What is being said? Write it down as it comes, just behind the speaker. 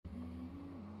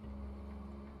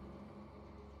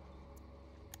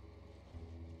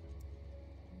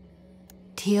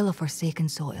tale of forsaken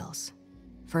soils,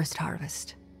 first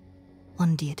harvest,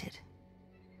 undated.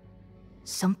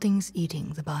 Something's eating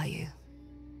the bayou.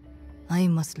 I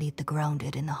must lead the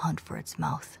grounded in the hunt for its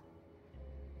mouth.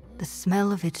 The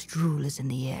smell of its drool is in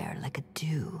the air like a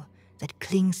dew that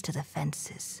clings to the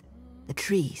fences, the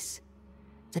trees,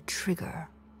 the trigger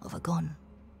of a gun.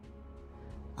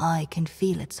 I can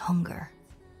feel its hunger.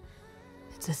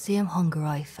 It's the same hunger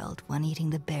I felt when eating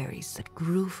the berries that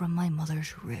grew from my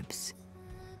mother's ribs,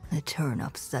 the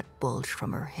turnips that bulged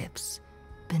from her hips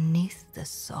beneath the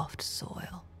soft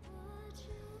soil.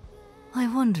 I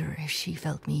wonder if she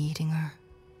felt me eating her,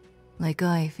 like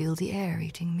I feel the air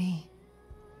eating me.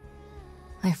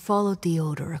 I followed the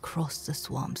odor across the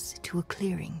swamps to a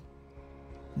clearing.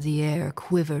 The air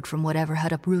quivered from whatever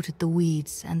had uprooted the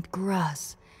weeds and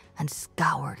grass and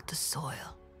scoured the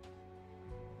soil.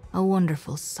 A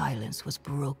wonderful silence was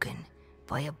broken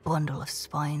by a bundle of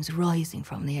spines rising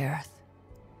from the earth.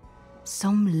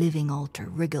 Some living altar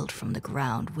wriggled from the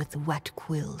ground with wet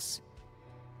quills.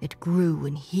 It grew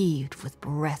and heaved with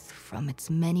breath from its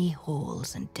many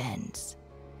holes and dens.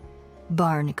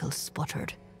 Barnacles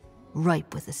sputtered,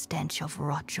 ripe with the stench of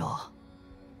rot jaw.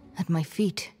 At my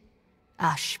feet,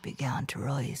 ash began to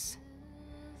rise.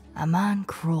 A man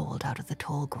crawled out of the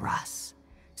tall grass,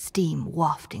 steam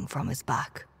wafting from his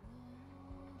back.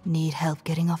 "Need help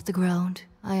getting off the ground?"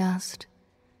 I asked.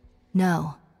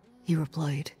 "No," he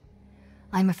replied.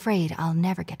 "I'm afraid I'll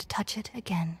never get to touch it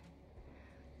again."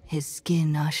 His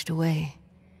skin ashed away.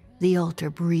 The altar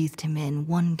breathed him in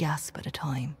one gasp at a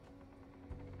time.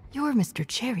 "You're Mr.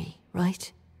 Cherry,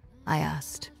 right?" I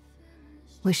asked.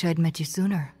 "Wish I'd met you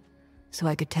sooner, so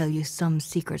I could tell you some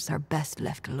secrets are best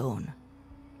left alone.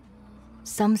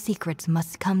 Some secrets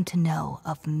must come to know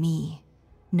of me,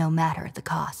 no matter the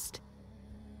cost."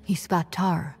 He spat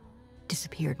tar,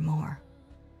 disappeared more.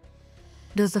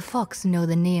 "Does the fox know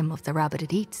the name of the rabbit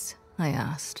it eats?" I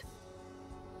asked.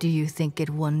 "Do you think it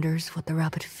wonders what the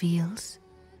rabbit feels?"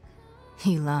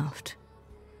 He laughed.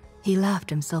 He laughed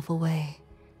himself away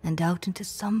and out into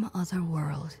some other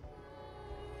world.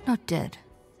 Not dead,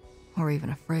 or even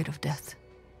afraid of death,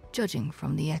 judging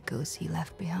from the echoes he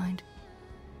left behind.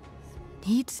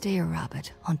 He'd stay a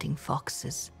rabbit hunting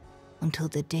foxes until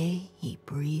the day he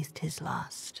breathed his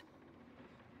last.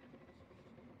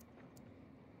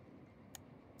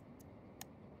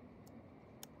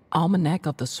 Almanac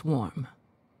of the Swarm.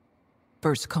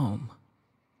 First comb.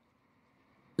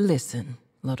 Listen,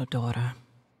 little daughter.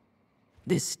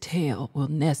 This tale will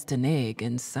nest an egg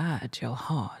inside your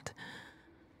heart.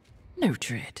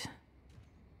 Nurture it.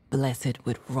 Bless it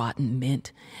with rotten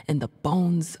mint in the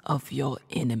bones of your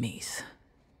enemies.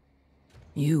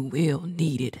 You will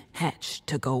need it hatched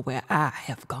to go where I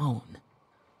have gone.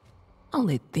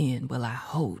 Only then will I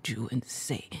hold you and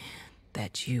say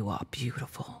that you are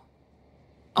beautiful.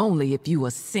 Only if you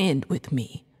ascend with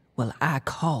me will I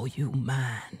call you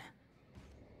mine.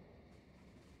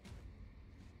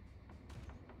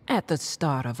 At the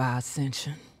start of our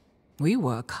ascension, we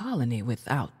were a colony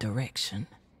without direction.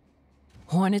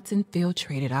 Hornets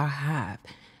infiltrated our hive,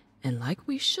 and like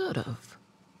we should have,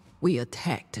 we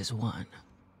attacked as one.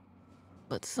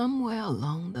 But somewhere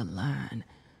along the line,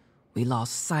 we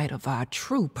lost sight of our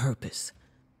true purpose,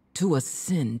 to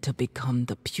ascend to become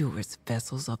the purest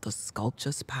vessels of the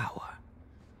sculpture's power.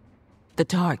 The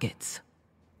targets,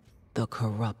 the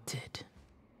corrupted.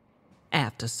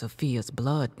 After Sophia's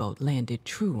blood boat landed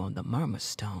true on the murmur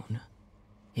stone,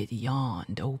 it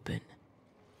yawned open.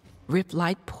 Rip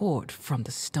light poured from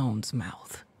the stone's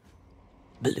mouth.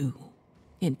 Blue,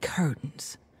 in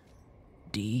curtains,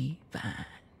 divine.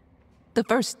 The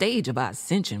first stage of our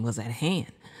ascension was at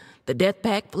hand. The death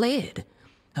pack fled.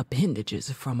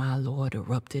 Appendages from our Lord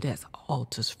erupted as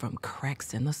altars from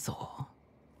cracks in the soil.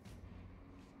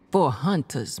 4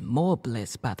 hunters more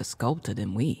blessed by the sculptor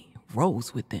than we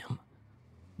rose with them.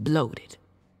 Bloated.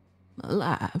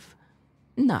 Alive,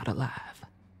 not alive.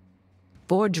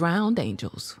 4 drowned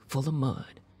angels full of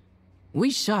mud.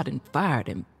 We shot and fired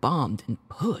and bombed and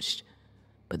pushed,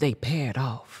 but they paired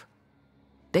off.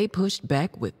 They pushed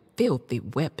back with filthy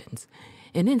weapons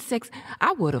and insects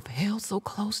I would have held so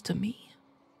close to me.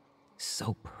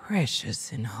 So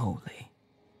precious and holy,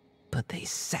 but they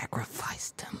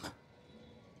sacrificed them.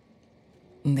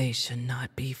 They should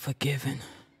not be forgiven.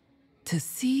 To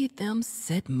see them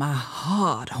set my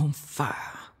heart on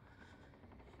fire,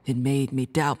 it made me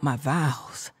doubt my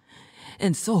vows,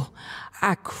 and so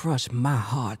I crushed my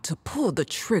heart to pull the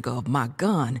trigger of my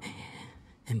gun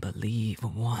and believe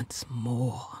once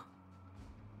more.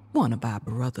 One of our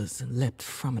brothers leapt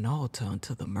from an altar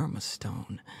onto the murmur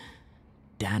stone,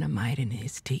 dynamite in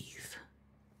his teeth.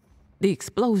 The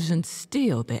explosion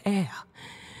stilled the air,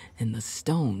 and the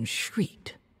stone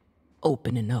shrieked,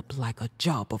 opening up like a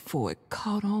jaw before it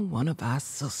caught on one of our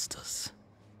sisters,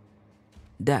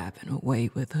 diving away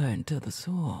with her into the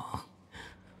soil.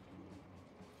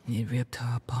 It ripped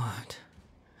her apart,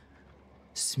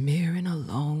 smearing a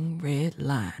long red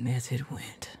line as it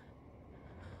went.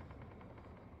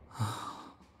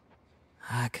 Oh,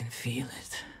 I can feel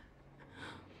it.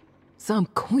 Some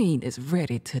queen is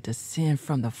ready to descend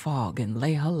from the fog and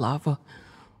lay her lava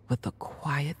with a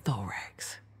quiet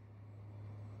thorax.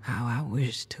 How I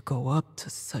wish to go up to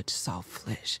such soft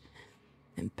flesh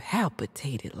and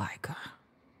palpitate it like her.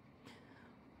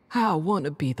 How I want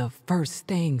to be the first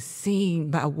thing seen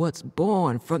by what's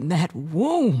born from that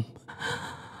womb.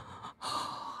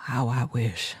 How I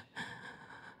wish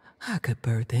I could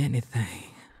birth anything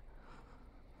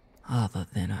other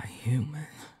than a human.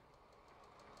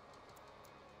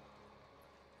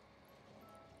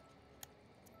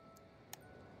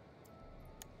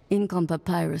 Ink on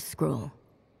papyrus scroll.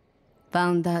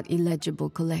 Found that illegible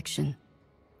collection.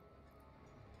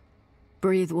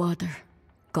 Breathe water,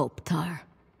 gulp tar.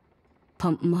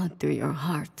 Pump mud through your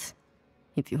heart,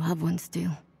 if you have one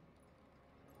still.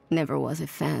 Never was a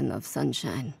fan of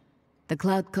sunshine. The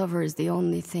cloud cover is the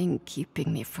only thing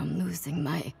keeping me from losing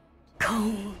my...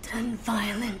 Cold and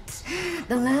violent,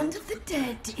 the land of the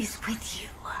dead is with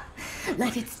you.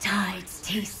 Let its tides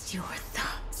taste your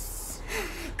thoughts.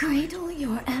 Cradle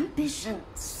your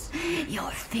ambitions,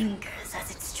 your fingers as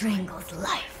it strangles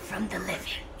life from the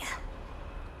living.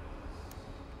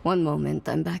 One moment,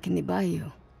 I'm back in the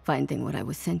bayou, finding what I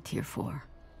was sent here for.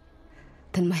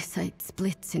 Then my sight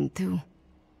splits in two,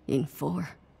 in four,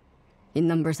 in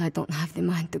numbers I don't have the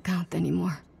mind to count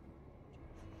anymore.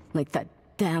 Like that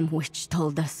damn witch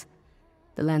told us,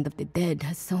 the land of the dead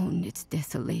has sown its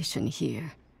desolation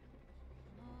here.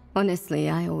 Honestly,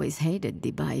 I always hated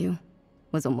the bayou.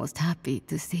 Was almost happy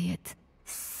to see it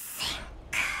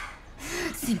sink.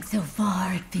 Sink so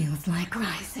far it feels like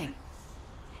rising.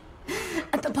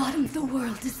 At the bottom of the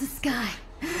world is the sky,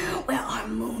 where our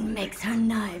moon makes her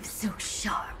knives so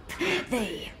sharp.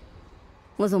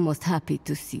 Was almost happy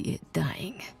to see it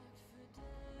dying.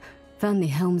 Found the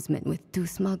helmsman with 2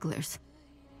 smugglers.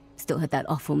 Still had that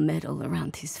awful medal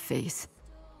around his face.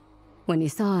 When he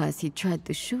saw us, he tried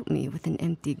to shoot me with an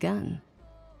empty gun.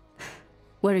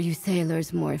 What are you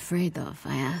sailors more afraid of,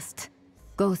 I asked.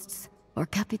 Ghosts or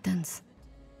capitans?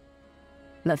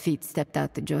 Lafitte stepped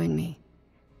out to join me.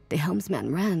 The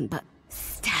helmsman ran, but...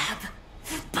 Stab!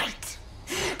 Bite!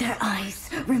 Their eyes,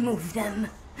 remove them.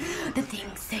 The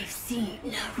things they've seen,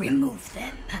 remove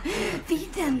them.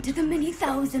 Feed them to the many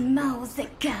thousand mouths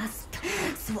that gasp,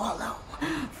 swallow,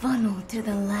 funnel to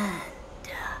the land.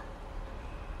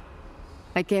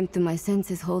 I came to my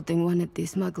senses holding one of the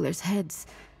smugglers' heads,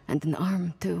 and an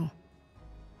arm too.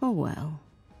 Oh well.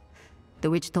 The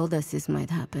witch told us this might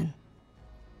happen.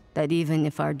 That even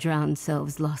if our drowned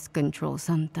selves lost control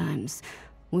sometimes,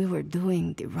 we were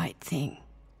doing the right thing.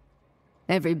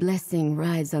 Every blessing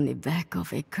rides on the back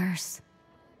of a curse.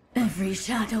 Every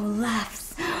shadow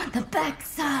laughs the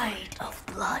backside of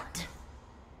blood.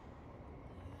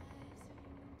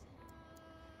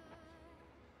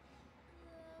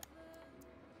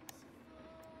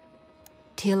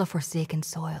 Tale of Forsaken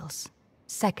Soils,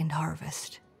 second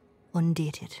harvest,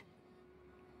 undated.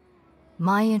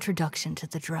 My introduction to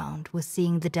the drowned was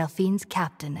seeing the Delphine's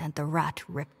captain and the rat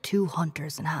rip 2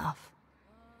 hunters in half.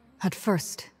 At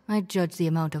first, I judged the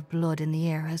amount of blood in the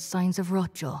air as signs of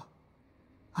rotjaw.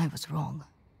 I was wrong.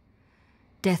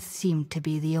 Death seemed to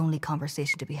be the only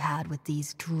conversation to be had with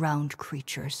these drowned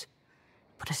creatures.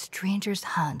 But a stranger's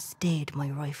hand stayed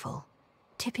my rifle,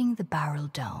 tipping the barrel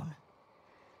down.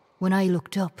 When I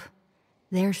looked up,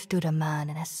 there stood a man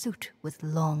in a suit with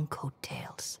long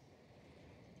coattails.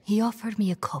 He offered me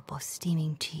a cup of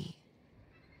steaming tea.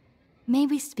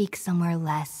 Maybe speak somewhere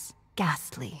less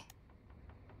ghastly.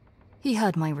 He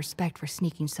had my respect for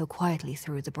sneaking so quietly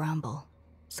through the bramble,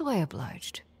 so I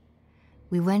obliged.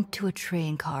 We went to a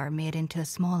train car made into a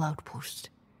small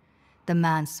outpost. The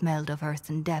man smelled of earth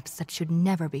and depths that should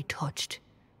never be touched,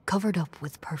 covered up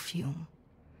with perfume.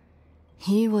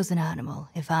 He was an animal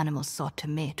if animals sought to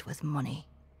mate with money.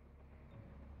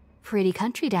 "Pretty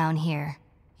country down here,"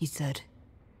 he said.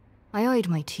 I eyed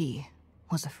my tea,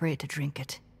 was afraid to drink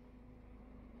it.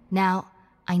 "Now,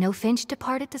 I know Finch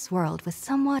departed this world with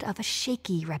somewhat of a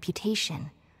shaky reputation,"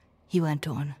 he went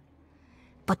on.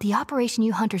 "But the operation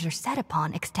you hunters are set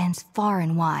upon extends far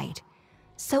and wide,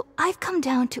 so I've come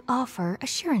down to offer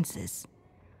assurances.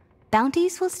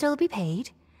 Bounties will still be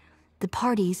paid. The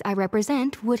parties I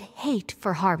represent would hate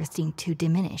for harvesting to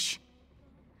diminish."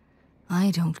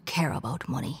 I don't care about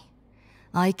money.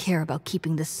 I care about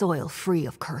keeping the soil free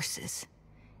of curses.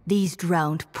 These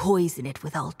drowned poison it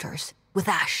with altars, with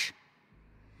ash.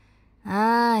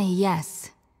 Ah,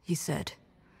 yes, he said.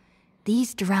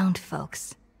 These drowned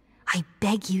folks. I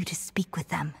beg you to speak with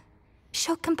them.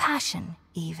 Show compassion,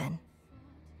 even.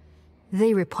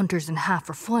 They rip hunters in half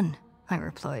for fun, I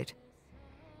replied.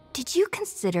 Did you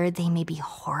consider they may be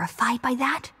horrified by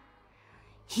that?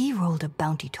 He rolled a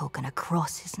bounty token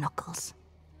across his knuckles.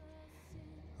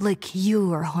 Like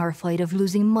you are horrified of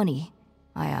losing money?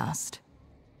 I asked.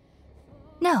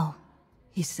 No,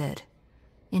 he said,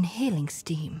 inhaling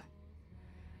steam.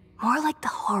 More like the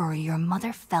horror your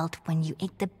mother felt when you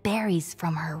ate the berries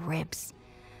from her ribs.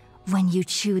 When you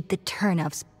chewed the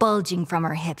turnips bulging from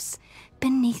her hips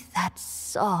beneath that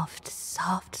soft,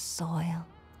 soft soil.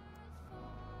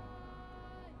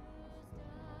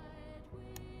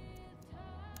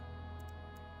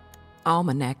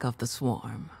 Almanac of the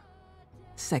Swarm.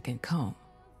 Second comb.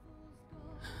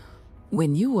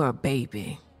 When you were a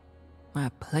baby, I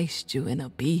placed you in a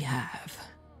beehive.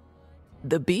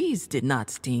 The bees did not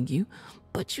sting you,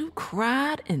 but you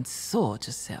cried and soiled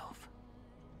yourself.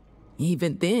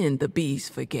 Even then, the bees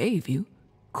forgave you,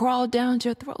 crawled down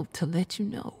your throat to let you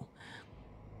know.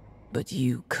 But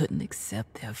you couldn't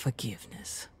accept their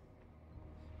forgiveness.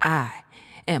 I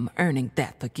am earning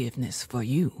that forgiveness for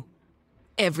you.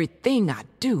 Everything I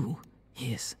do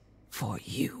is for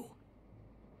you.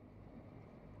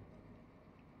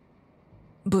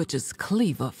 Butcher's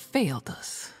cleaver failed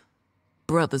us.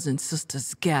 Brothers and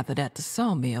sisters gathered at the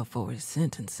sawmill for his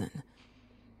sentencing.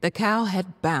 The cow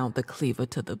had bound the cleaver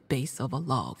to the base of a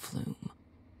log flume.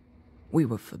 We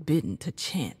were forbidden to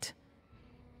chant.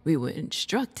 We were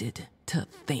instructed to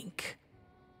think.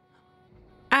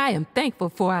 I am thankful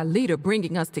for our leader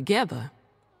bringing us together,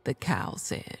 the cow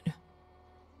said.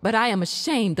 But I am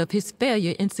ashamed of his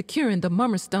failure in securing the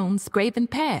Mummerstone's graven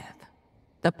path,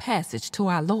 the passage to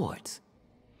our lords.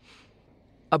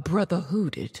 A brother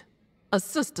hooted. A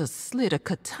sister slid a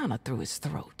katana through his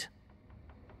throat.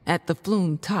 At the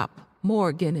flume top,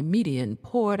 Morgan and Median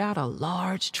poured out a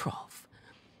large trough.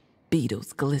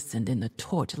 Beetles glistened in the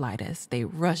torchlight as they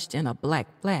rushed in a black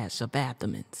flash of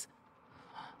abdomens.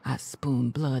 I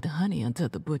spooned blood honey into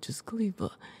the butcher's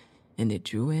cleaver, and it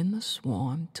drew in the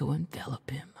swarm to envelop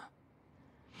him.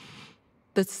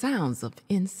 The sounds of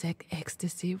insect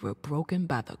ecstasy were broken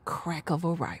by the crack of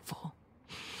a rifle.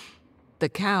 The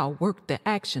cow worked the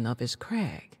action of his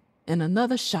crag, and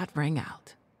another shot rang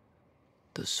out.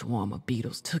 The swarm of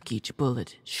beetles took each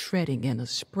bullet, shredding in a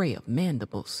spray of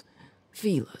mandibles,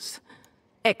 feelers,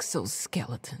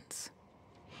 exoskeletons.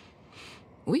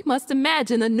 We must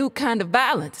imagine a new kind of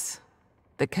violence,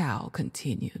 the cow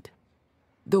continued.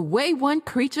 The way one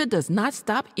creature does not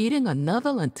stop eating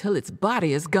another until its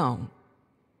body is gone.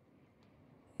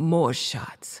 More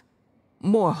shots,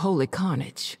 more holy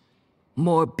carnage,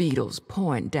 more beetles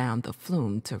pouring down the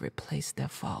flume to replace their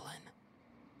fallen.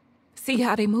 See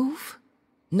how they move?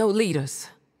 No leaders,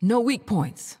 no weak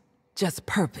points, just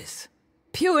purpose,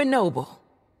 pure and noble.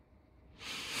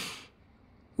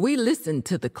 We listened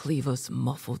to the cleaver's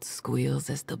muffled squeals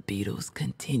as the beetles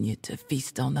continued to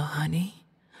feast on the honey,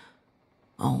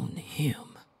 on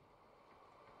him.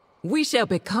 We shall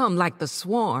become like the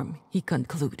swarm, he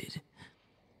concluded.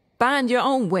 Find your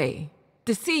own way,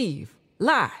 deceive,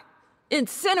 lie,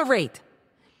 incinerate.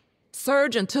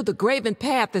 Surge until the graven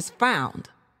path is found.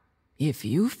 If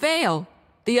you fail,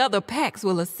 the other packs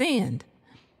will ascend.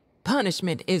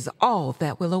 Punishment is all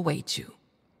that will await you.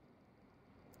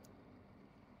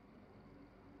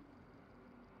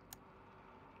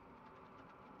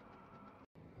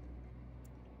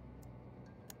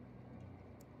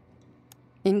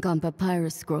 Ink on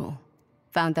papyrus scroll.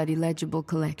 Found that illegible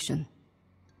collection.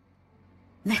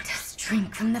 Let us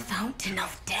drink from the fountain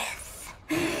of death.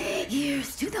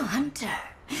 Here's to the hunter.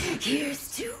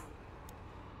 Here's to...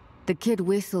 The kid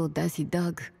whistled as he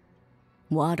dug.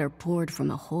 Water poured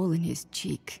from a hole in his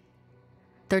cheek.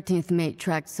 13th mate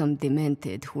tracked some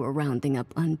demented who were rounding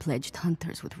up unpledged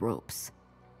hunters with ropes.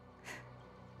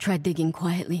 Try digging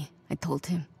quietly, I told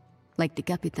him, like the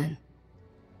Capitan.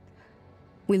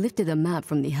 We lifted a map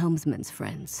from the helmsman's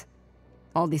friends.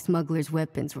 All the smugglers'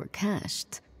 weapons were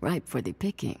cached, ripe for the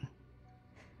picking.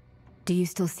 Do you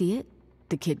still see it?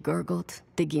 The kid gurgled,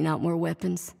 digging out more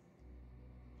weapons.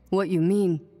 What you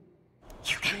mean?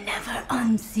 You can never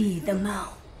unsee the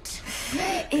mount.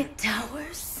 It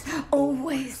towers,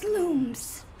 always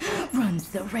looms, runs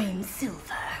the rain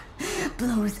silver,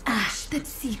 blows ash that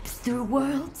seeps through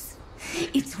worlds.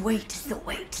 Its weight is the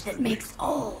weight that makes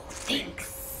all things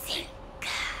sink.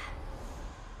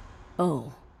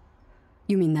 Oh,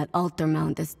 You mean that altar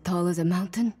mound as tall as a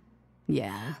mountain?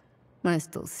 Yeah, I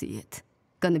still see it.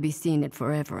 Gonna be seeing it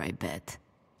forever, I bet.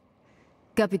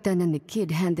 Capitan and the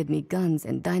kid handed me guns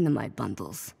and dynamite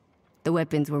bundles. The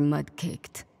weapons were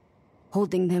mud-caked.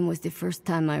 Holding them was the first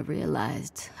time I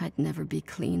realized I'd never be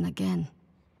clean again.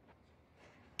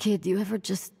 Kid, you ever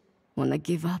just wanna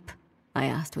give up? I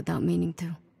asked without meaning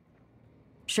to.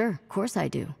 Sure, course I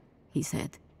do, he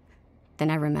said. Then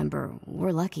I remember,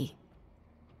 we're lucky.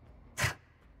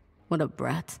 What a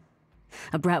brat.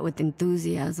 A brat with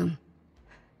enthusiasm.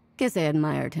 Guess I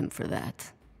admired him for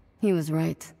that. He was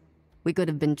right. We could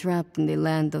have been trapped in the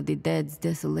land of the dead's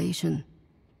desolation,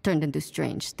 turned into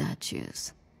strange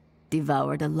statues,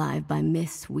 devoured alive by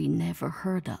myths we never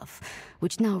heard of,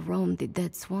 which now roam the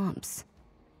dead swamps.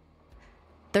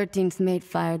 13th mate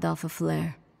fired off a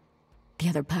flare. The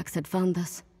other packs had found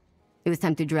us. It was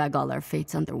time to drag all our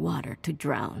fates underwater to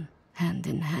drown, hand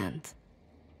in hand.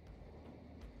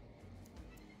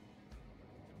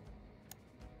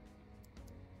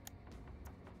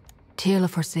 Tale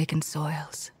of Forsaken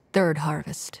Soils, 3rd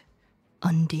harvest,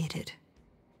 undated.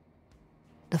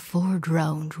 The 4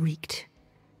 drowned reeked.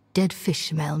 Dead fish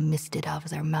smell misted out of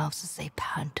their mouths as they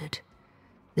panted.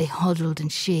 They huddled in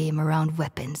shame around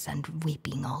weapons and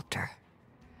weeping altar.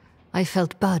 I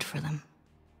felt bad for them.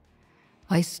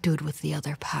 I stood with the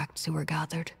other pacts who were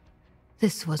gathered.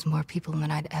 This was more people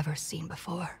than I'd ever seen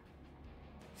before.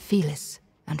 Phyllis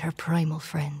and her primal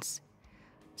friends.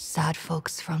 Sad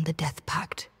folks from the Death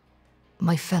Pact.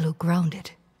 My fellow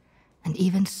grounded. And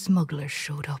even smugglers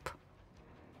showed up.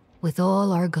 With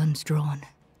all our guns drawn,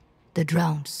 the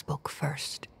drowned spoke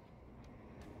first.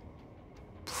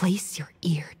 Place your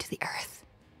ear to the earth,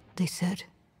 they said.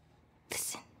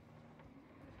 Listen.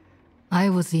 I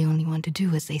was the only one to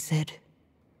do as they said.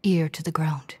 Ear to the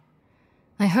ground.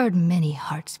 I heard many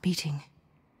hearts beating.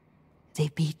 They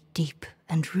beat deep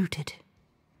and rooted.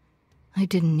 I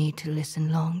didn't need to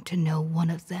listen long to know one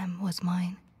of them was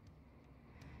mine.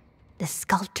 The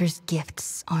sculptor's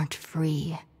gifts aren't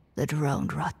free, the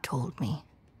drowned rot told me.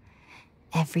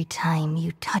 Every time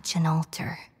you touch an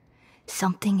altar,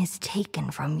 something is taken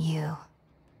from you.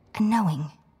 A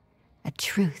knowing, a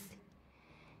truth.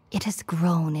 It has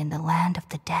grown in the land of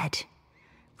the dead,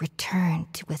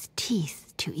 returned with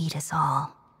teeth to eat us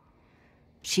all.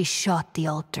 She shot the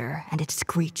altar and it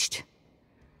screeched.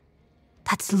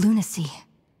 That's lunacy,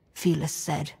 Phyllis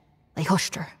said. I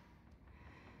hushed her.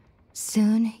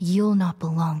 Soon you'll not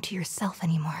belong to yourself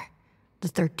anymore, the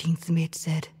 13th mate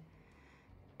said.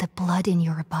 The blood in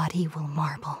your body will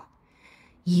marble.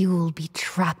 You'll be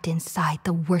trapped inside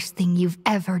the worst thing you've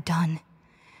ever done,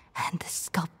 and the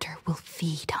sculptor will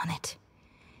feed on it.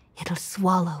 It'll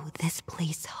swallow this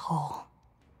place whole.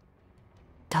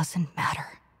 Doesn't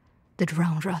matter, the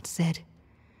drowned rot said.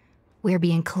 We're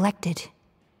being collected,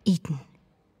 eaten.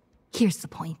 Here's the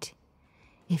point.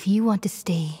 If you want to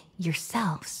stay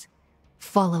yourselves,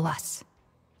 follow us.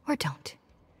 Or don't.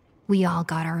 We all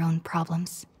got our own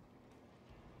problems.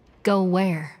 Go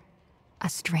where? A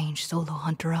strange solo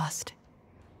hunter asked.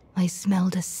 I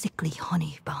smelled a sickly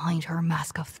honey behind her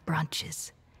mask of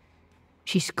branches.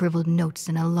 She scribbled notes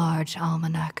in a large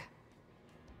almanac.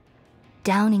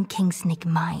 Down in Kingsnake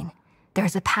Mine,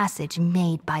 there's a passage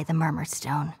made by the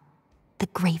Murmurstone. The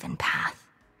Graven Path.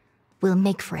 We'll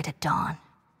make for it at dawn.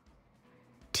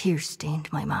 Tears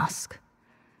stained my mask.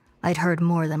 I'd heard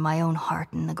more than my own heart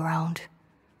in the ground.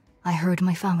 I heard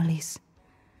my family's.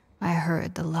 I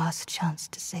heard the last chance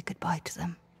to say goodbye to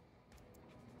them.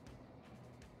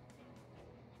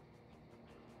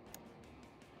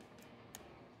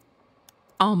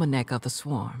 Almanac of the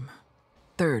Swarm,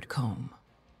 3rd comb.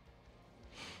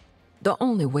 The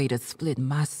only way to split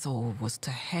my soul was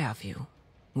to have you,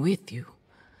 with you.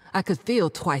 I could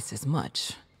feel twice as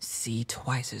much, see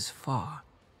twice as far.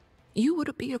 You were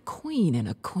to be a queen in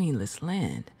a queenless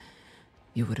land.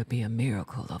 You were to be a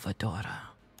miracle of a daughter,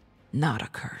 not a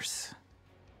curse.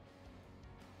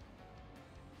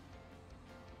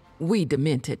 We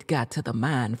demented got to the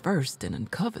mine first and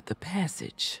uncovered the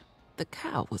passage. The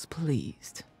cow was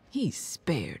pleased. He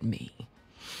spared me.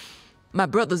 My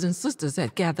brothers and sisters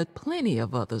had gathered plenty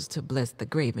of others to bless the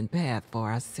graven path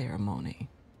for our ceremony.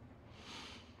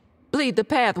 Bleed the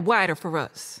path wider for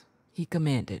us, he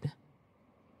commanded.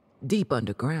 Deep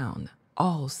underground,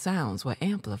 all sounds were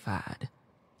amplified.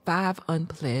 5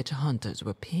 unpledged hunters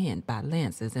were pinned by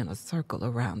lances in a circle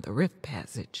around the rift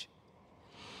passage.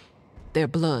 Their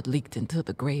blood leaked into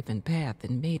the graven path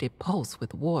and made it pulse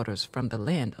with waters from the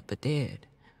land of the dead.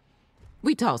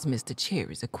 We tossed Mr.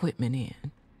 Cherry's equipment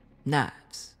in.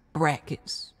 Knives,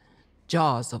 brackets,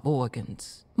 jars of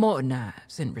organs, more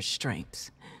knives and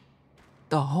restraints.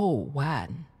 the whole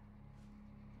Widen.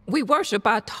 We worship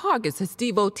our targets as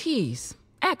devotees,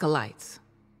 acolytes,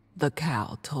 the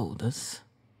cow told us.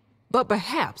 But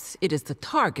perhaps it is the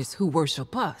targets who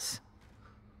worship us.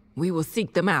 We will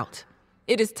seek them out.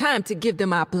 It is time to give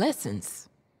them our blessings.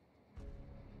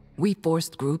 We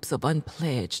forced groups of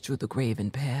unpledged through the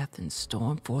graven path and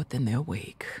stormed forth in their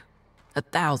wake.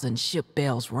 1,000 ship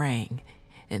bells rang,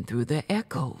 and through their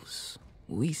echoes,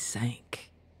 we sank.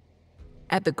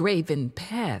 At the graven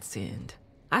path's end,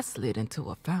 I slid into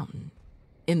a fountain.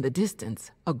 In the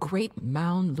distance, a great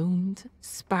mound loomed,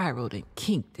 spiraled and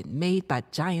kinked and made by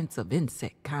giants of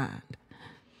insect kind.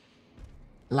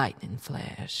 Lightning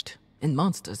flashed, and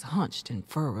monsters hunched and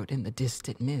furrowed in the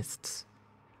distant mists.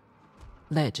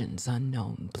 Legends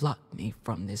unknown plucked me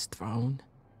from this throne.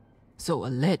 So a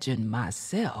legend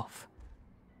myself,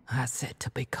 I set to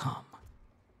become.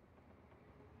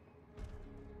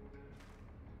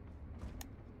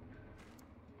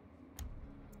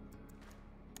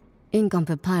 Ink on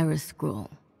papyrus scroll.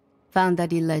 Found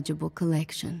that illegible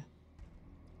collection.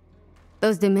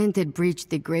 Those demented breached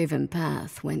the graven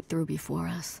path, went through before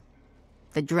us.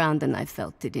 The drowned and I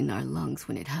felt it in our lungs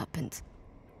when it happened.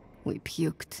 We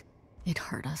puked. It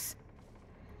hurt us.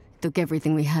 It took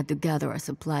everything we had to gather our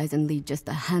supplies and lead just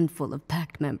a handful of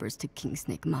pact members to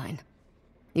Kingsnake Mine.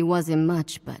 It wasn't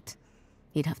much, but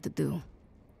he'd have to do.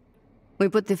 We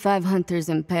put the 5 hunters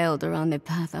impaled around the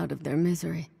path out of their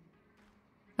misery.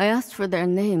 I asked for their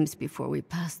names before we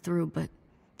passed through, but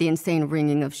the insane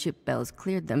ringing of ship bells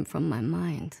cleared them from my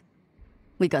mind.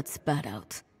 We got spat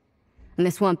out, and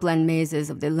the swampland mazes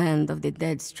of the land of the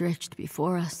dead stretched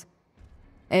before us.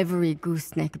 Every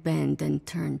gooseneck bend and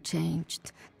turn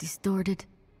changed, distorted.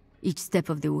 Each step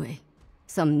of the way,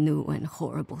 some new and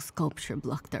horrible sculpture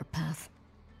blocked our path.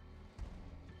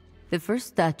 The first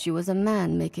statue was a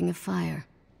man making a fire,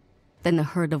 then a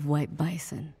herd of white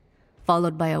bison,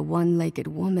 followed by a one-legged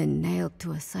woman nailed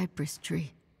to a cypress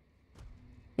tree.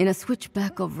 In a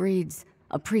switchback of reeds,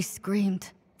 a priest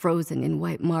screamed, frozen in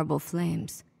white marble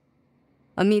flames.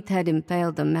 A meathead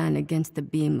impaled a man against the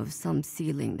beam of some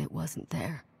ceiling that wasn't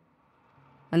there.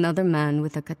 Another man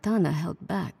with a katana held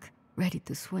back, ready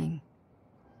to swing.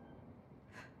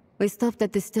 We stopped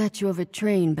at the statue of a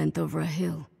train bent over a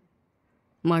hill.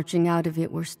 Marching out of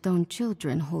it were stone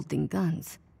children holding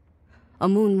guns. A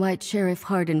moon-white sheriff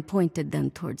Hardin pointed them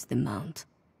towards the mound.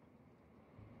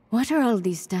 "What are all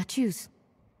these statues?"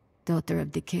 Daughter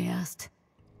of Decay asked.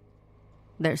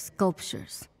 "They're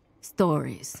sculptures,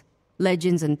 stories,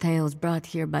 legends and tales brought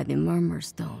here by the Murmur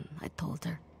Stone," I told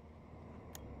her.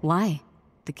 "Why?"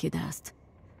 the kid asked.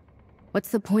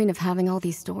 "What's the point of having all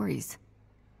these stories?"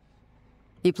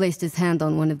 He placed his hand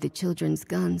on one of the children's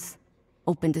guns,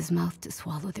 opened his mouth to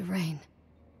swallow the rain.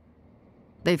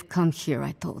 "They've come here,"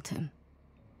 I told him,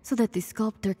 "so that the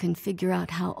sculptor can figure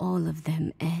out how all of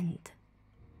them end."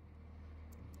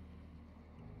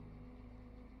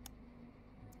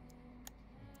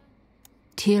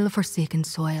 Tale of Forsaken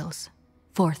Soils,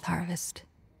 4th harvest,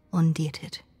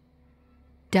 undated.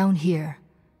 Down here,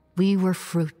 we were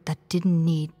fruit that didn't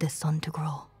need the sun to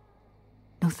grow.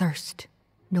 No thirst,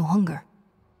 no hunger.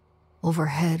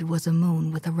 Overhead was a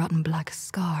moon with a rotten black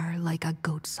scar like a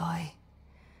goat's eye.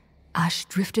 Ash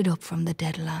drifted up from the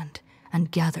dead land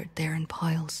and gathered there in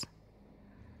piles.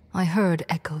 I heard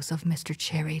echoes of Mr.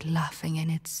 Cherry laughing in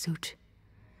its suit.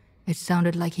 It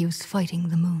sounded like he was fighting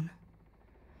the moon.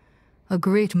 A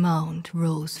great mound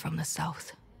rose from the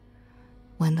south.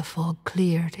 When the fog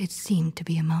cleared, it seemed to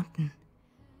be a mountain,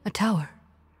 a tower,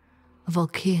 a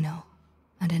volcano,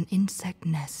 and an insect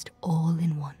nest all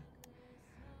in one.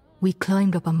 We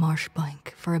climbed up a marsh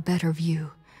bank for a better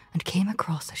view and came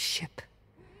across a ship,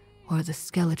 or the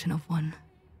skeleton of one.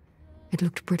 It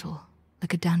looked brittle,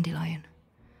 like a dandelion,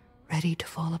 ready to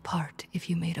fall apart if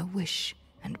you made a wish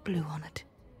and blew on it.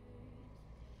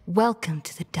 "Welcome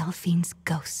to the Delphine's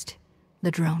Ghost,"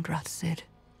 the drowned rat said.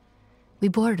 We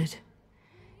boarded.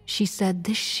 She said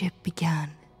this ship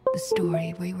began the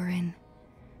story we were in.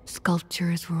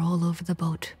 Sculptures were all over the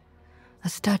boat. A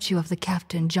statue of the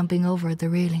captain jumping over the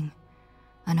railing.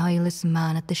 An eyeless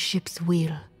man at the ship's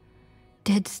wheel.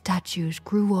 Dead statues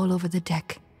grew all over the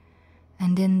deck.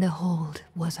 And in the hold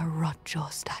was a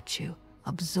rotjaw statue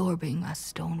absorbing a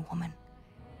stone woman.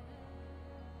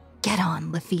 "Get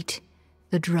on, Lafitte,"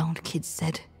 the drowned kid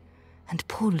said, and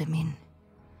pulled him in.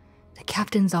 The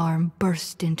captain's arm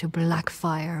burst into black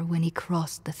fire when he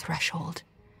crossed the threshold.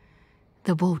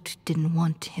 The boat didn't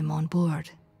want him on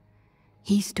board.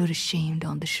 He stood ashamed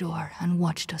on the shore and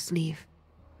watched us leave.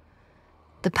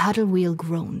 The paddle wheel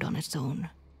groaned on its own,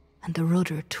 and the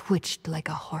rudder twitched like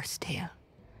a horsetail.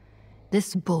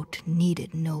 This boat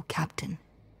needed no captain.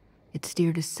 It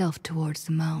steered itself towards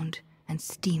the mound and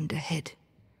steamed ahead.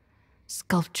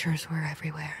 Sculptures were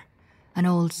everywhere. An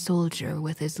old soldier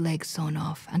with his leg sawn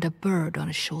off and a bird on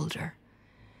his shoulder.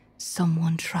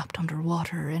 Someone trapped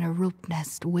underwater in a rope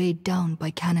nest weighed down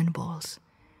by cannonballs.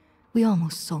 We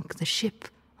almost sunk the ship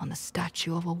on the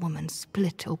statue of a woman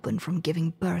split open from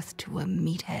giving birth to a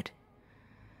meathead.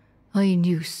 I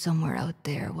knew somewhere out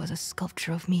there was a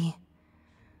sculpture of me.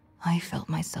 I felt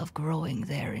myself growing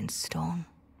there in stone.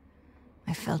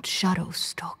 I felt shadows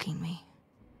stalking me.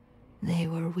 They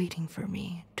were waiting for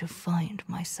me to find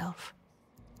myself.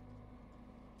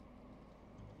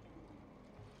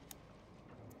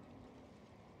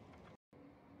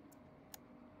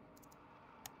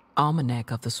 Almanac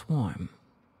of the Swarm,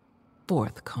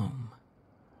 4th comb.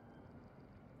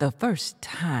 The first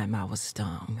time I was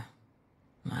stung,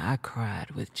 I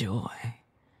cried with joy.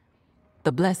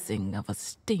 The blessing of a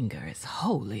stinger is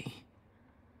holy.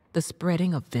 The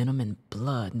spreading of venom and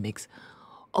blood makes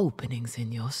openings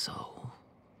in your soul.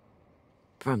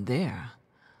 From there,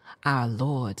 our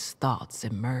Lord's thoughts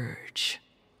emerge.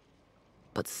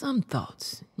 But some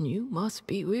thoughts you must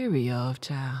be weary of,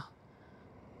 child.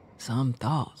 Some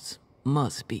thoughts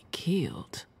must be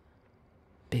killed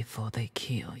before they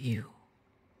kill you.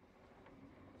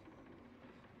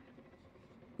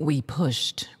 We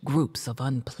pushed groups of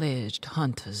unpledged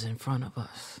hunters in front of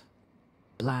us,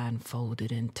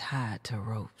 blindfolded and tied to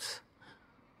ropes.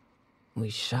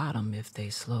 We shot them if they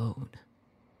slowed.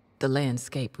 The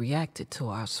landscape reacted to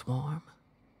our swarm.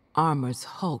 Armors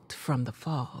hulked from the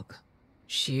fog,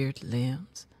 sheared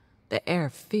limbs, the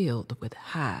air filled with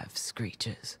hive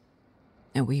screeches.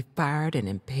 And we fired and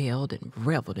impaled and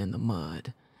reveled in the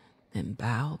mud, and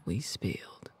bowed we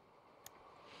spilled.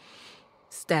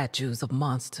 Statues of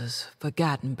monsters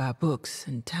forgotten by books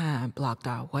and time blocked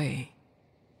our way.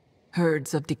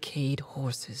 Herds of decayed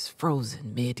horses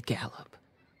frozen mid-gallop,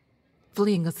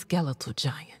 fleeing a skeletal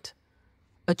giant,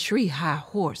 a tree-high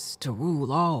horse to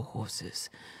rule all horses,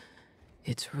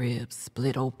 its ribs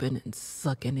split open and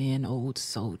sucking in old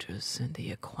soldiers and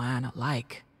the equine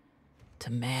alike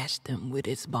to mash them with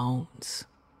its bones.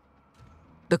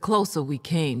 The closer we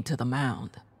came to the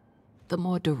mound, the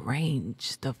more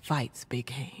deranged the fights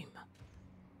became.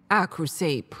 Our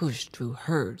crusade pushed through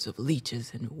herds of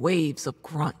leeches and waves of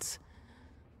grunts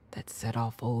that set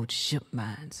off old ship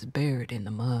mines buried in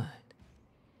the mud.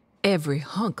 Every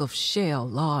hunk of shell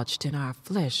lodged in our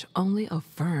flesh only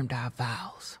affirmed our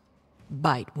vows.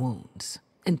 Bite wounds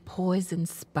and poisoned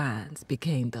spines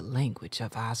became the language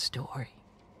of our story.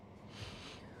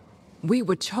 We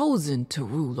were chosen to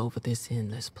rule over this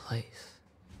endless place.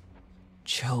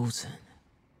 Chosen.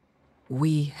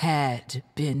 We had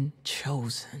been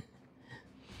chosen.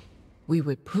 We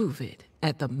would prove it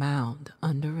at the mound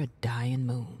under a dying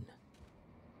moon.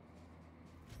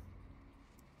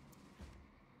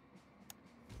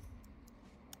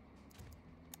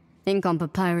 Ink on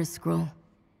papyrus scroll.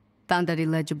 Found that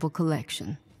illegible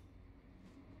collection.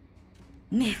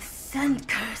 Myths and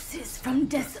curses from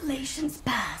Desolation's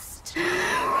past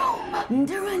roam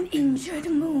under an injured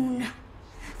moon.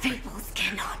 Fables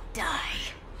cannot die.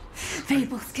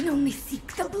 Fables can only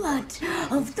seek the blood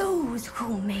of those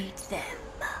who made them.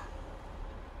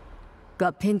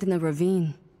 Got pinned in a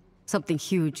ravine. Something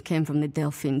huge came from the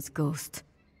Delphine's ghost.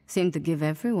 Seemed to give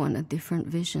everyone a different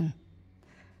vision.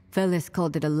 Fellas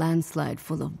called it a landslide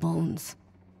full of bones.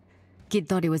 Kid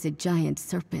thought it was a giant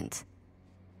serpent.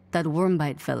 That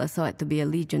wormbite fella saw it to be a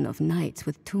legion of knights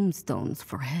with tombstones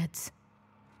for heads.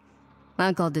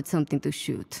 I called it something to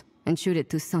shoot, and shoot it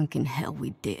to sunk in hell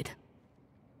we did.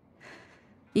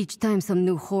 Each time some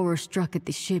new horror struck at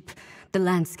the ship, the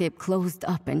landscape closed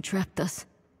up and trapped us.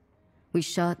 We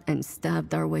shot and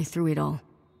stabbed our way through it all.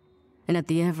 And at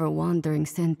the ever-wandering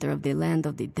center of the land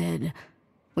of the dead,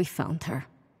 we found her.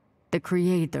 The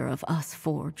creator of us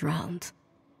four drowned.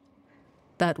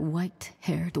 That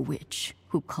white-haired witch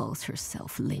who calls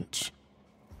herself Lynch.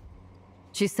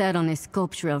 She sat on a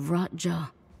sculpture of rot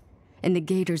jaw. In the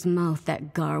gator's mouth,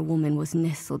 that Gar woman was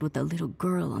nestled with a little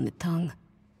girl on the tongue.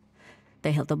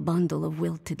 They held a bundle of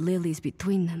wilted lilies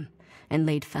between them and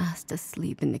laid fast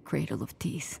asleep in the cradle of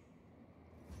teeth.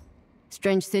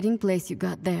 Strange sitting place you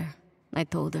got there, I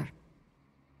told her.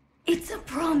 It's a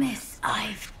promise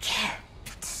I've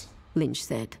kept, Lynch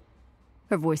said.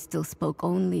 Her voice still spoke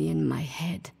only in my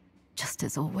head, just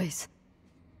as always.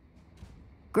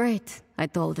 Great, I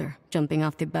told her, jumping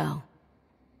off the bow.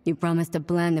 You promised a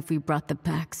plan if we brought the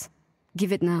packs.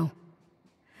 Give it now.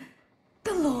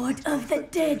 The Lord of the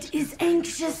Dead is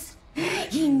anxious.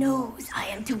 He knows I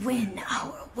am to win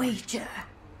our wager.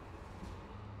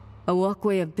 A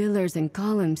walkway of pillars and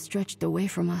columns stretched away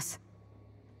from us.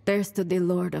 There stood the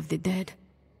Lord of the Dead.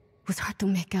 It was hard to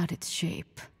make out its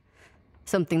shape.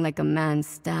 Something like a man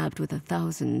stabbed with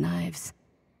 1,000 knives.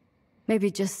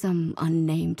 Maybe just some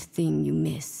unnamed thing you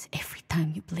miss every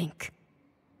time you blink.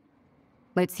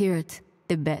 Let's hear it.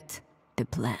 The bet. The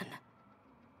plan.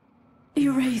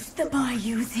 Erase the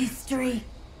Bayou's history.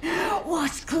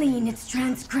 Wash clean its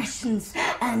transgressions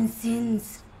and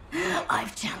sins.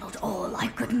 I've channeled all I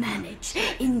could manage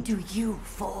into you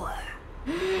four.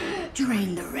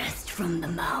 Drain the rest from the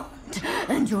mound,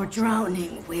 and your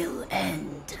drowning will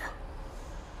end.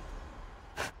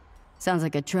 Sounds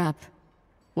like a trap.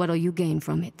 What'll you gain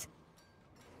from it?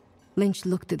 Lynch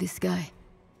looked to the sky,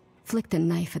 flicked a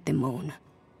knife at the moon.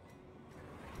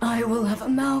 I will have a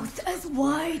mouth as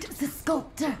wide as a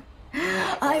sculptor.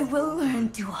 I will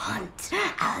learn to hunt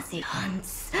as it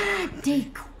hunts,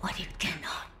 take what it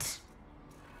cannot.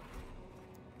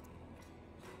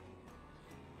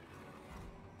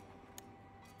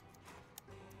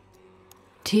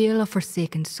 Tale of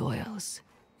Forsaken Soils,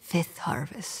 5th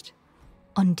harvest,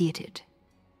 undated.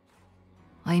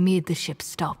 I made the ship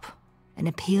stop in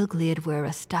a pale glade where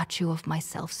a statue of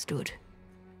myself stood.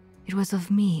 It was of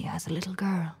me as a little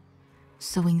girl,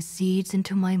 sowing seeds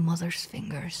into my mother's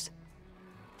fingers.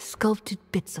 Sculpted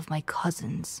bits of my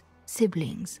cousins,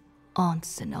 siblings,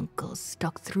 aunts and uncles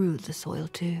stuck through the soil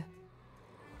too.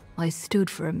 I stood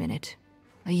for a minute,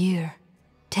 a year,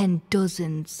 10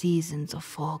 dozen seasons of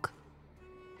fog.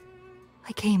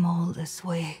 I came all this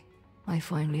way, I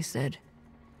finally said,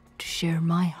 to share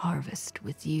my harvest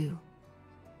with you.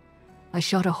 I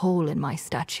shot a hole in my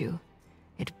statue.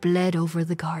 It bled over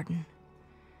the garden.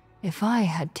 If I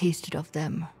had tasted of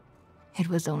them, it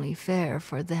was only fair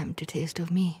for them to taste of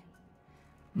me.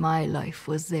 My life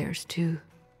was theirs too.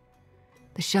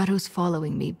 The shadows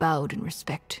following me bowed in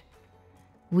respect.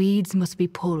 Weeds must be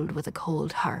pulled with a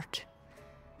cold heart.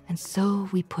 And so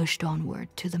we pushed onward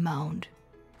to the mound.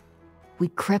 We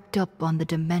crept up on the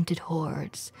demented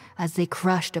hordes as they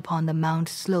crashed upon the mound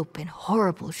slope in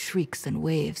horrible shrieks and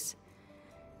waves.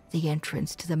 The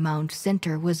entrance to the mound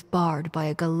center was barred by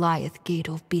a Goliath gate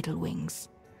of beetle wings.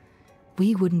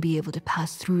 We wouldn't be able to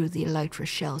pass through the elytra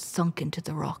shells sunk into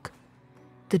the rock.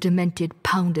 The demented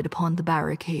pounded upon the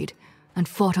barricade and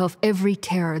fought off every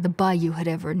terror the bayou had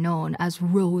ever known as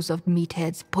rows of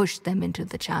meatheads pushed them into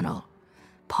the channel,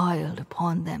 piled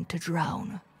upon them to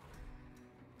drown.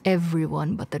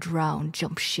 Everyone but the drowned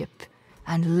jumped ship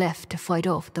and left to fight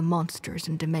off the monsters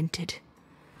and demented.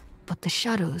 But the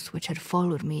shadows which had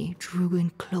followed me drew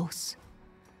in close.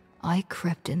 I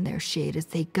crept in their shade as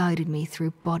they guided me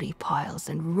through body piles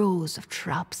and rows of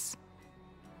traps.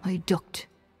 I ducked,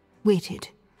 waited,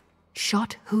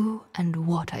 shot who and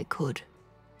what I could.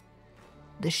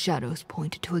 The shadows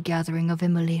pointed to a gathering of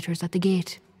immolators at the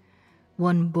gate.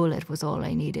 One bullet was all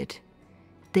I needed.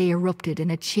 They erupted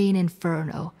in a chain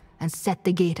inferno and set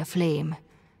the gate aflame,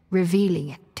 revealing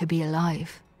it to be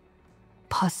alive.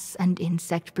 Pus and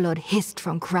insect blood hissed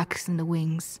from cracks in the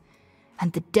wings,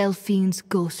 and the Delphine's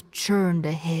ghost churned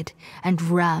ahead and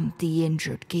rammed the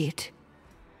injured gate.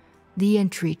 The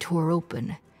entry tore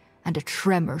open, and a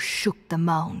tremor shook the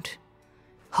mound.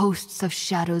 Hosts of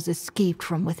shadows escaped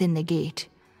from within the gate,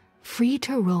 free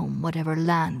to roam whatever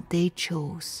land they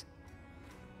chose.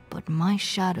 But my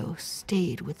shadow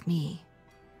stayed with me,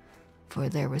 for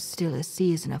there was still a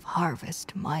season of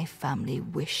harvest my family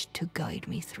wished to guide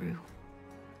me through.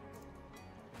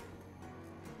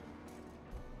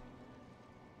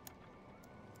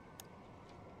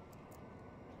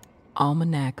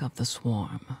 Almanac of the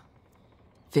Swarm,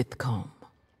 5th comb.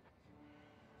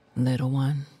 Little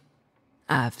one,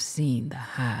 I've seen the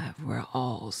hive where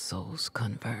all souls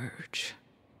converge.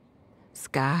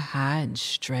 Sky high and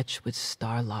stretched with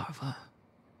star larvae.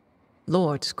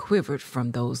 Lords quivered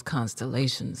from those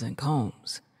constellations and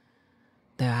combs.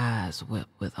 Their eyes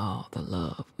wept with all the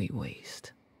love we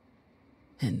waste.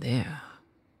 And there,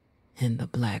 in the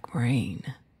black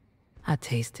rain, I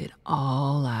tasted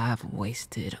all I've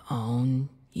wasted on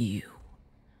you.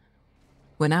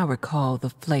 When I recall the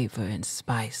flavor and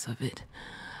spice of it,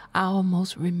 I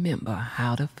almost remember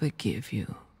how to forgive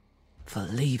you for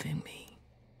leaving me.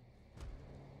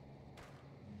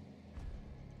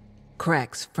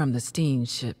 Cracks from the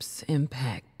steamship's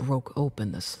impact broke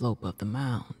open the slope of the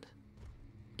mound.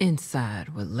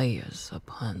 Inside were layers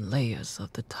upon layers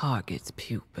of the target's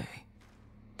pupae.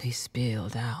 They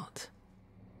spilled out,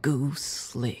 goo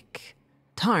slick,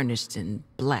 tarnished and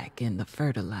black in the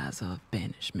fertilizer of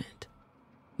banishment.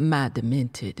 My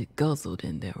demented guzzled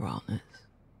in their rawness.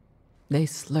 They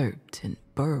slurped and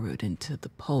burrowed into the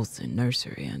pulsing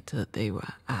nursery until they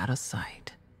were out of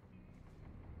sight.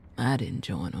 I didn't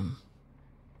join them.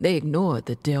 They ignored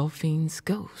the Delphine's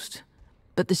ghost,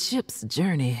 but the ship's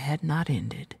journey had not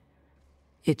ended.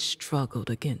 It struggled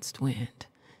against wind,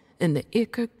 and the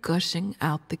ichor gushing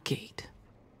out the gate.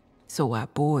 So I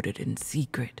boarded in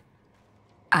secret.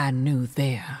 I knew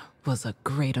there was a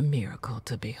greater miracle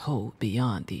to behold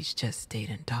beyond these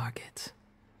gestating targets.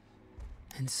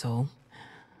 And so,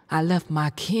 I left my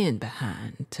kin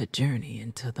behind to journey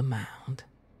into the mound.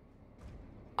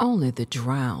 Only the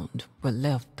drowned were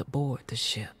left aboard the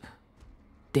ship,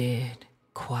 dead,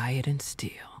 quiet, and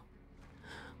still.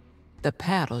 The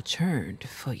paddle churned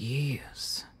for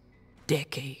years,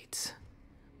 decades.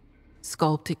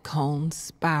 Sculpted cones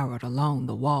spiraled along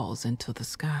the walls into the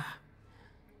sky.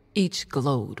 Each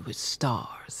glowed with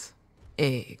stars,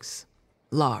 eggs,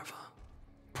 larvae,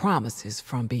 promises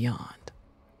from beyond.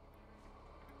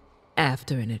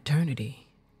 After an eternity,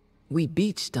 we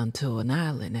beached onto an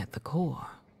island at the core.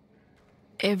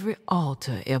 Every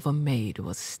altar ever made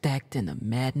was stacked in a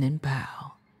maddening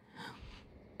pile.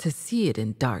 To see it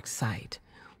in dark sight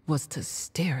was to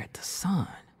stare at the sun.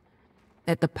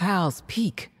 At the pile's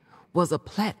peak was a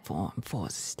platform for a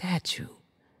statue,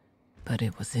 but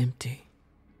it was empty.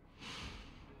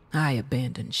 I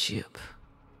abandoned ship,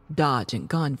 dodging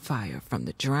gunfire from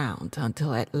the drowned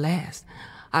until at last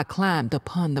I climbed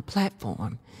upon the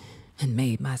platform and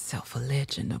made myself a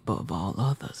legend above all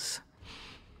others.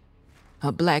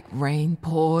 A black rain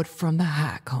poured from the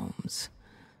high combs.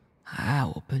 I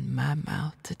opened my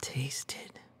mouth to taste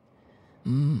it.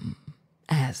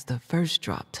 As the first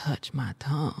drop touched my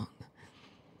tongue,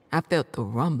 I felt the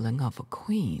rumbling of a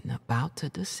queen about to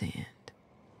descend.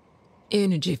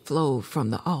 Energy flowed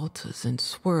from the altars and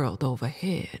swirled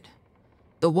overhead.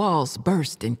 The walls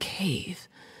burst and caved.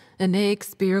 An egg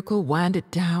spiracle winded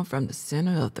down from the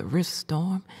center of the rift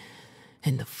storm,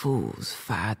 and the fools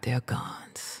fired their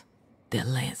guns, their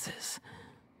lances,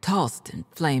 tossed in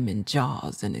flaming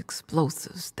jaws and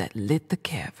explosives that lit the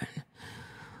cavern.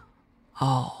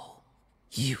 All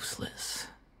useless.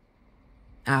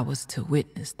 I was to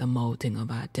witness the molding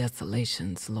of our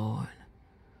desolations, Lord.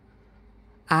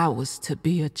 I was to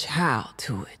be a child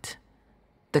to it,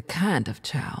 the kind of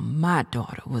child my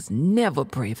daughter was never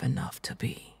brave enough to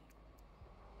be.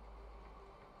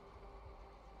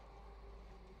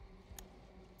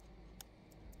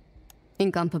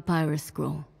 Ink on papyrus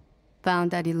scroll.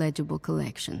 Found at illegible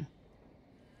collection.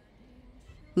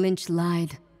 Lynch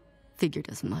lied. Figured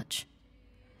as much.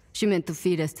 She meant to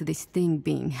feed us to this thing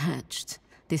being hatched.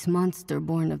 This monster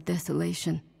born of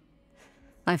desolation.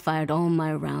 I fired all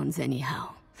my rounds anyhow.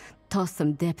 Tossed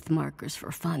some depth markers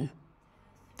for fun.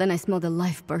 Then I smelled the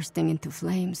life bursting into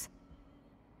flames.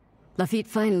 Lafitte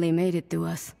finally made it to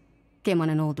us. Came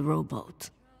on an old rowboat.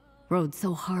 Rowed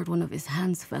so hard one of his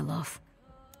hands fell off.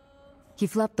 He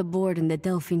flapped the board and the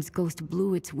Delphine's ghost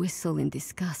blew its whistle in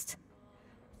disgust.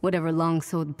 Whatever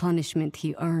long-sowed punishment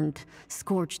he earned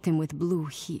scorched him with blue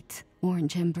heat,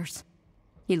 orange embers.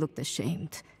 He looked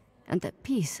ashamed, and at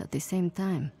peace at the same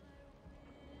time.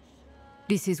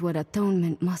 This is what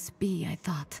atonement must be, I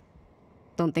thought.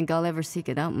 Don't think I'll ever seek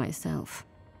it out myself.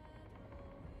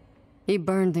 He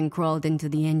burned and crawled into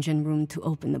the engine room to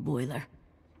open the boiler.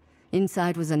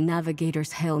 Inside was a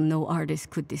navigator's hell no artist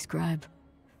could describe.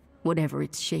 Whatever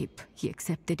its shape, he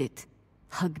accepted it,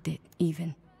 hugged it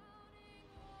even.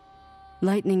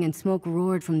 Lightning and smoke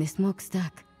roared from the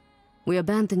smokestack. We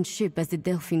abandoned ship as the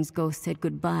Delphine's ghost said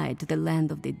goodbye to the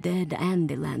land of the dead and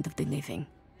the land of the living,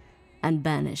 and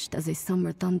vanished as a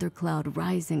summer thundercloud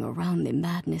rising around the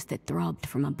madness that throbbed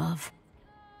from above.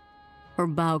 Her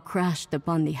bow crashed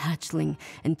upon the hatchling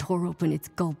and tore open its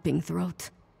gulping throat.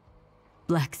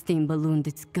 Black steam ballooned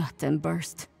its gut and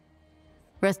burst.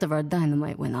 Rest of our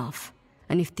dynamite went off,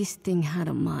 and if this thing had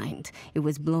a mind, it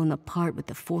was blown apart with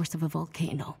the force of a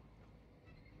volcano.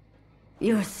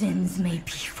 Your sins may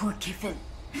be forgiven,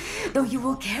 though you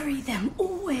will carry them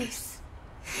always.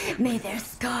 May their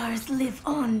scars live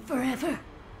on forever.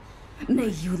 May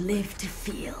you live to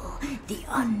feel the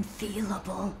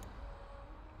unfeelable.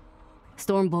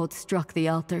 Stormbolts struck the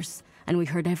altars, and we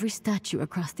heard every statue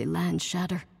across the land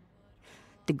shatter.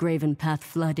 The graven path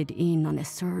flooded in on a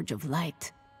surge of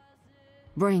light.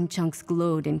 Brain chunks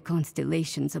glowed in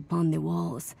constellations upon the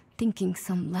walls, thinking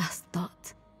some last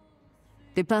thought.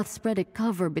 The path spread a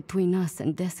cover between us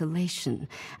and desolation,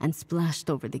 and splashed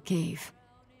over the cave.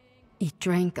 It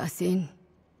drank us in,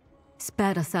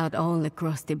 spat us out all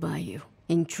across the bayou,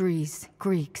 in trees,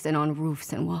 creeks, and on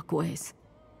roofs and walkways.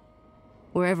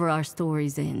 Wherever our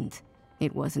stories end,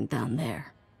 it wasn't down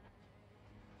there.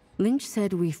 Lynch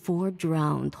said we 4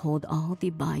 drowned hold all the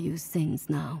bayou's sins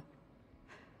now.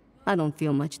 I don't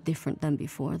feel much different than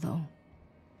before, though.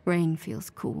 Rain feels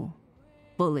cool.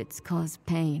 Bullets cause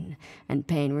pain, and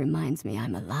pain reminds me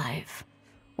I'm alive.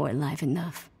 Or alive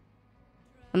enough.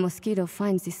 A mosquito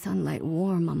finds the sunlight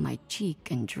warm on my cheek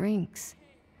and drinks.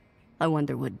 I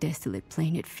wonder what desolate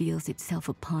plane it feels itself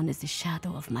upon as the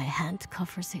shadow of my hand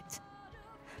covers it.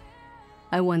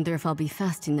 I wonder if I'll be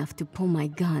fast enough to pull my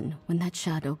gun when that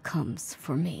shadow comes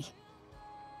for me.